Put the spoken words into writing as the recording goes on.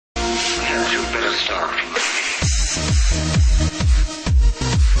start.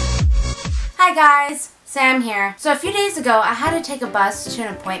 Hi guys, Sam here. So a few days ago, I had to take a bus to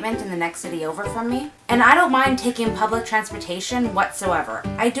an appointment in the next city over from me. And I don't mind taking public transportation whatsoever.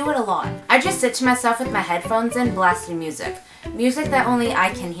 I do it a lot. I just sit to myself with my headphones in, blasting music. Music that only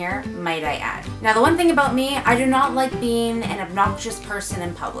I can hear, might I add. Now the one thing about me, I do not like being an obnoxious person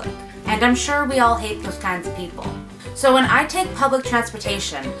in public. And I'm sure we all hate those kinds of people. So when I take public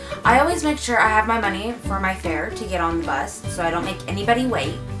transportation, I always make sure I have my money for my fare to get on the bus so I don't make anybody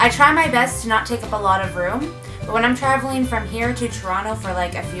wait. I try my best to not take up a lot of room, but when I'm traveling from here to Toronto for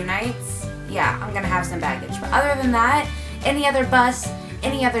like a few nights, yeah, I'm gonna have some baggage. But other than that, any other bus,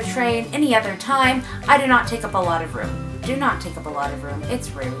 any other train, any other time, I do not take up a lot of room. Do not take up a lot of room. It's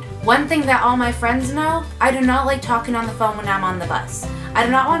rude. One thing that all my friends know, I do not like talking on the phone when I'm on the bus. I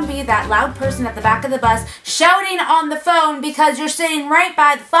do not want to be that loud person at the back of the bus shouting on the phone because you're sitting right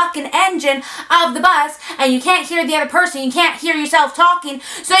by the fucking engine of the bus and you can't hear the other person, you can't hear yourself talking,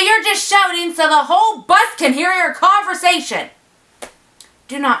 so you're just shouting so the whole bus can hear your conversation.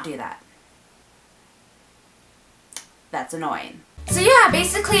 Do not do that. That's annoying. So yeah,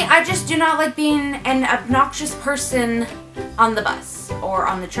 basically I just do not like being an obnoxious person on the bus or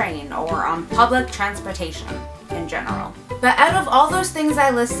on the train or on public transportation in general. But out of all those things I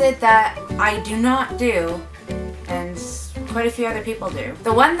listed that I do not do, and quite a few other people do,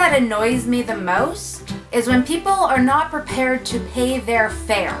 the one that annoys me the most is when people are not prepared to pay their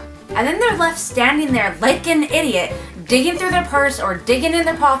fare. And then they're left standing there like an idiot, digging through their purse or digging in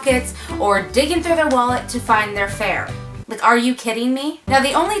their pockets or digging through their wallet to find their fare. Like, are you kidding me? Now,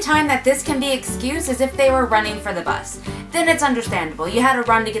 the only time that this can be excused is if they were running for the bus. Then it's understandable. You had to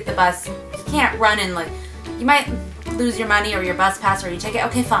run to get the bus. You can't run and, like, you might lose your money or your bus pass or your ticket.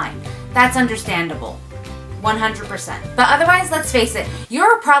 Okay, fine. That's understandable. 100%. But otherwise, let's face it,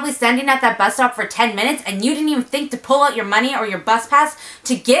 you're probably standing at that bus stop for 10 minutes and you didn't even think to pull out your money or your bus pass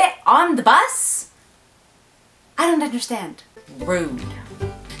to get on the bus? I don't understand. Rude.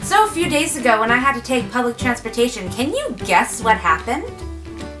 So a few days ago when I had to take public transportation, can you guess what happened?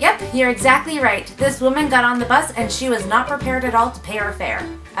 Yep, you're exactly right. This woman got on the bus and she was not prepared at all to pay her fare.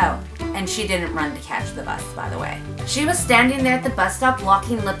 Oh, and she didn't run to catch the bus, by the way. She was standing there at the bus stop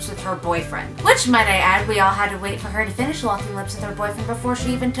locking lips with her boyfriend. Which, might I add, we all had to wait for her to finish locking lips with her boyfriend before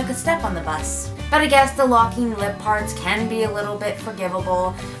she even took a step on the bus. But I guess the locking lip parts can be a little bit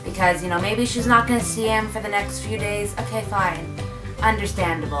forgivable because, you know, maybe she's not going to see him for the next few days. Okay, fine.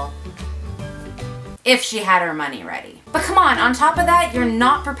 Understandable. If she had her money ready. But come on top of that, you're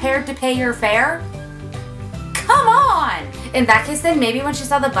not prepared to pay your fare? Come on! In that case then, maybe when she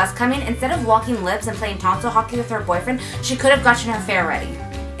saw the bus coming, instead of locking lips and playing tonsil hockey with her boyfriend, she could have gotten her fare ready.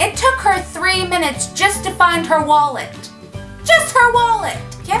 It took her 3 minutes just to find her wallet. Just her wallet!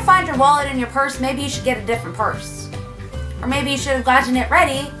 Can't find your wallet in your purse, maybe you should get a different purse. Or maybe you should have gotten it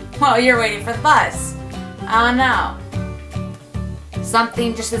ready while you're waiting for the bus. I don't know.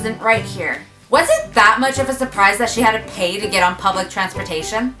 Something just isn't right here. Was it that much of a surprise that she had to pay to get on public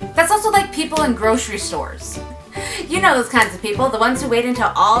transportation? That's also like people in grocery stores. You know those kinds of people, the ones who wait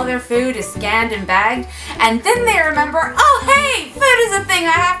until all their food is scanned and bagged, and then they remember, oh hey, food is a thing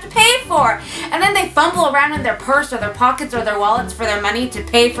I have to pay for. And then they fumble around in their purse or their pockets or their wallets for their money to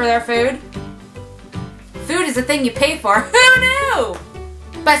pay for their food. Food is a thing you pay for. Who knew?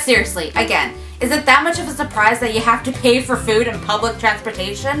 But seriously, again, is it that much of a surprise that you have to pay for food in public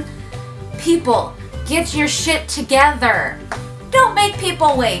transportation? People, get your shit together. Don't make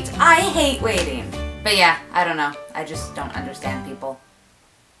people wait. I hate waiting. But yeah, I don't know. I just don't understand people.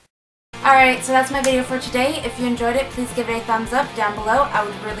 Alright, so that's my video for today. If you enjoyed it, please give it a thumbs up down below. I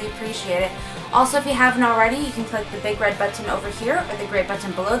would really appreciate it. Also, if you haven't already, you can click the big red button over here or the gray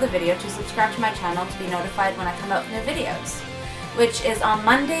button below the video to subscribe to my channel to be notified when I come out with new videos, which is on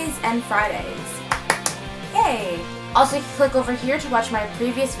Mondays and Fridays. Yay! Also, you can click over here to watch my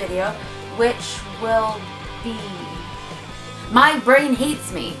previous video, which will be... My brain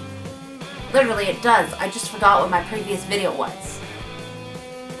hates me. Literally, it does. I just forgot what my previous video was.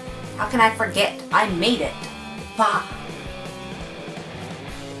 How can I forget? I made it. Fuck.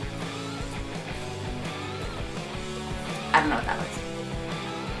 I don't know what that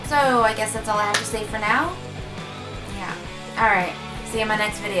was. So, I guess that's all I have to say for now. Yeah. Alright. See you in my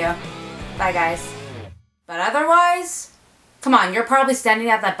next video. Bye, guys. But otherwise, come on, you're probably standing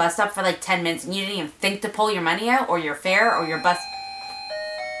at that bus stop for like 10 minutes and you didn't even think to pull your money out or your fare or your bus.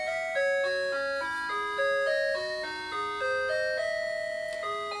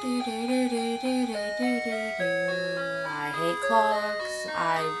 I hate clocks,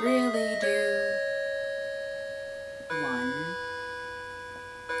 I really do.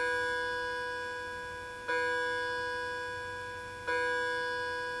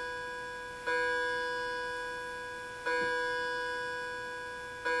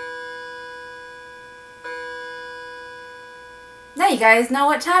 Now you guys know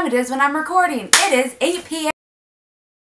what time it is when I'm recording. It is 8 p.m.